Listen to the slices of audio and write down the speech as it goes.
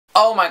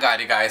Oh my god,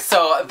 you guys.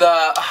 So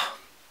the...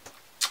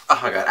 Oh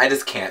my god, I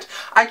just can't.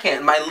 I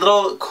can't. My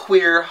little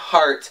queer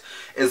heart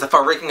is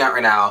freaking out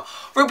right now.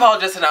 RuPaul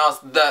just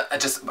announced the...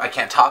 I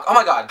can't talk. Oh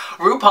my god.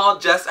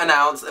 RuPaul just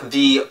announced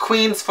the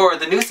queens for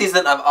the new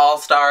season of All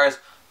Stars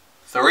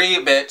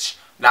 3, bitch.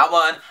 Not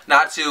 1,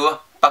 not 2,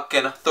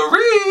 fucking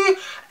 3.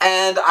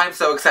 And I'm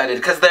so excited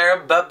because they're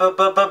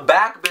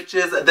back,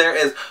 bitches. There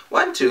is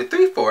 1, 2,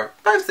 3, 4,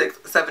 5,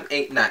 6, 7,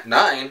 8, 9.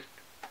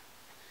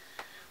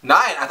 9?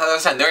 I thought there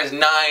was 10. There's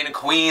 9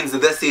 queens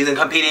this season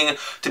competing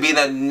to be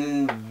the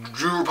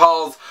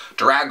RuPaul's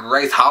Drag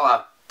Race Hall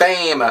of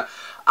Fame. And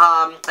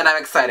I'm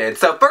excited.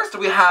 So first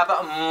we have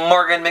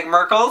Morgan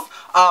McMurkles.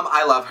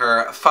 I love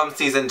her from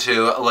season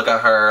 2. Look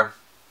at her.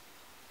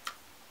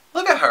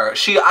 Look at her.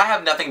 I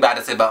have nothing bad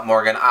to say about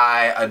Morgan.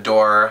 I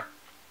adore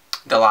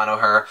Delano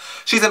her.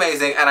 She's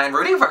amazing and I'm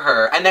rooting for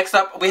her. And next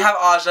up we have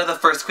Aja, the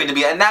first queen to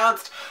be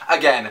announced.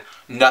 Again,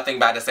 nothing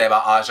bad to say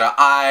about Aja.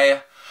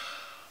 I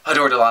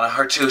adore Delano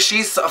her too.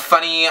 She's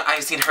funny.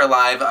 I've seen her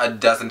live a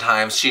dozen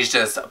times. She's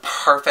just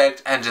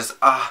perfect and just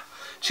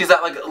she's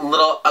that like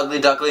little ugly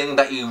duckling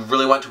that you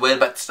really want to win,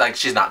 but like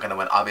she's not gonna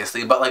win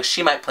obviously, but like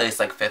she might place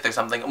like 5th or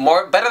something.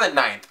 Better than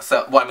 9th.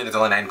 So well, I mean there's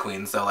only 9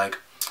 queens, so like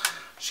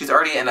she's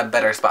already in a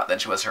better spot than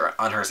she was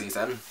on her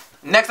season.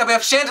 Next up we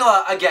have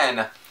Shangela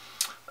again.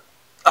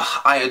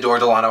 I adore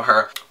Delano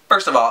her.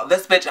 First of all,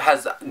 this bitch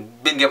has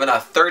been given a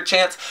 3rd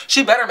chance.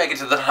 She better make it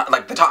to the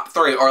top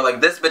 3 or like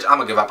this bitch I'm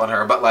gonna give up on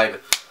her, but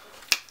like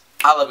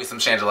I love me some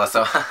Shangela,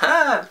 so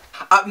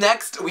Up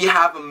next we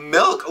have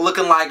Milk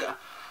looking like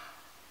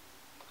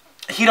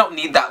he don't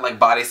need that like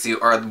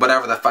bodysuit or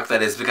whatever the fuck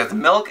that is, because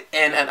Milk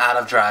in and out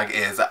of drag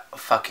is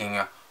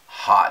fucking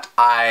hot.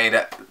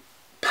 I'd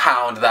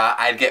pound that.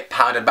 I'd get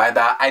pounded by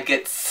that. I'd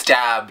get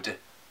stabbed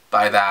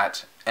by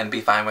that and be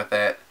fine with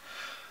it.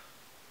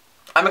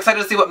 I'm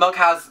excited to see what Milk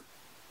has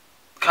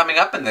coming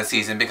up in this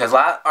season, because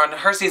on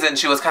her season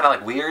she was kind of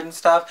like weird and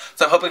stuff,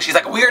 so I'm hoping she's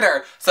like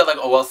weirder, so like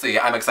we'll see.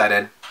 I'm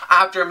excited.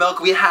 After Milk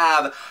we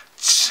have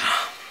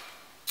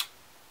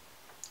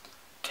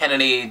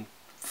Kennedy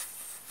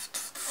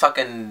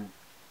fucking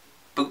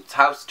boots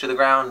house to the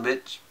ground,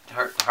 bitch.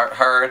 Her.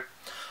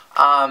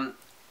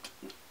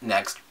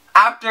 Next.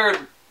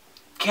 After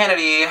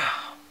Kennedy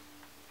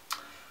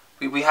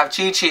we have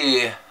Chi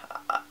Chi.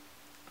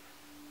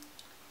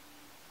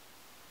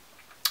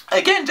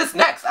 Again, just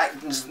next.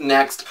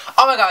 Next.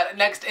 Oh my god,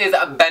 next is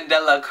Ben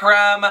de la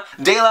Creme.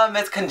 De la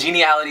Miss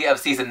Congeniality of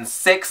season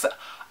 6.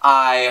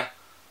 I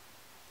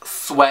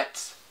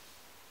sweat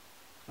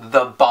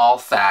the ball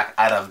sack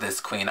out of this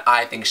queen.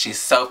 I think she's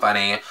so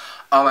funny.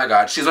 Oh my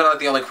god, she's one of like,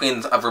 the only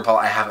queens of RuPaul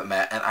I haven't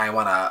met, and I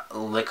want to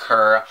lick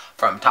her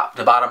from top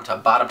to bottom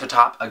to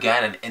top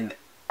again, and in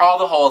all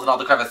the holes and all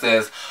the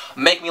crevices.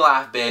 Make me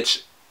laugh,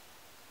 bitch.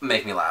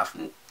 Make me laugh.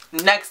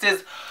 Next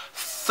is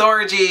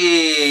Thor.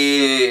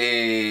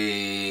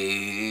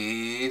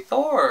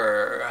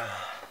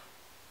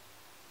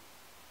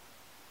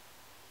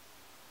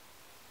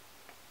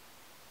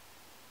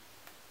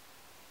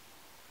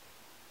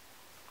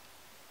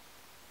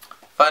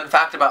 Fun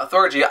fact about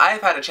Thorgy,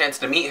 I've had a chance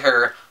to meet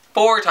her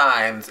 4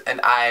 times and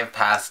I've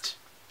passed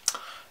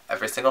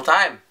every single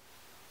time.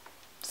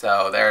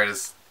 So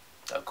there's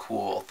a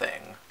cool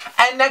thing.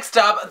 And next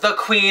up, the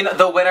queen,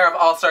 the winner of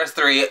All Stars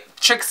 3,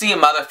 Trixie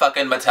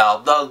motherfucking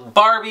Mattel. The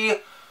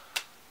Barbie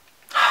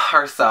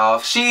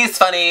herself. She's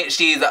funny,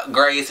 she's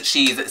Grace,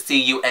 she's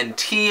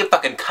C-U-N-T,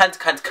 fucking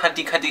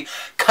cunty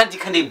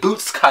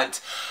boots cunt.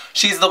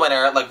 She's the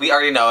winner, like we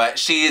already know it.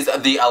 She's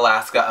the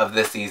Alaska of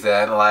this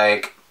season.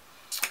 Like,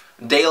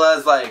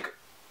 Dayla's like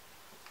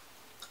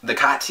the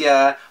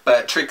Katya,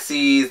 but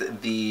Trixie's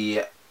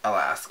the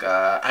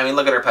Alaska. I mean,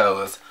 look at her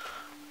pose.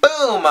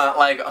 Boom!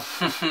 Like,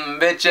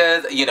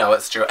 bitches, you know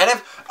it's true.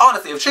 And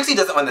honestly, if Trixie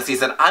doesn't win the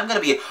season, I'm gonna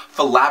be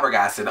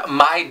flabbergasted.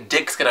 My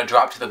dick's gonna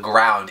drop to the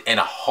ground in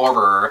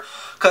horror.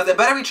 Cause it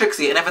better be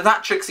Trixie, and if it's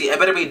not Trixie, it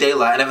better be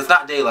Dayla, and if it's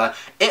not Dayla,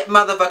 it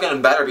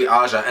motherfucking better be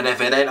Aja, and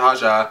if it ain't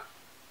Aja,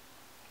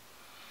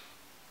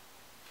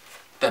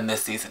 then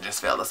this season just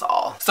failed us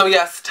all. So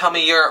yes, tell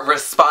me your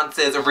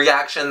responses,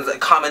 reactions,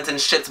 comments, and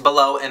shits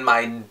below in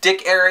my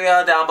dick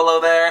area down below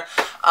there.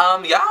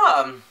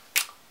 Yeah.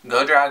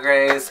 Go Drag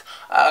Race.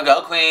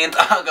 Go Queens.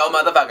 Go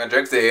motherfucking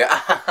Trixie.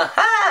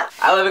 I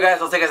love you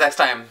guys. I'll see you guys next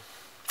time.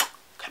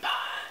 Goodbye.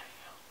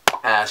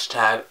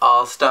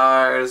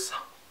 #AllStars.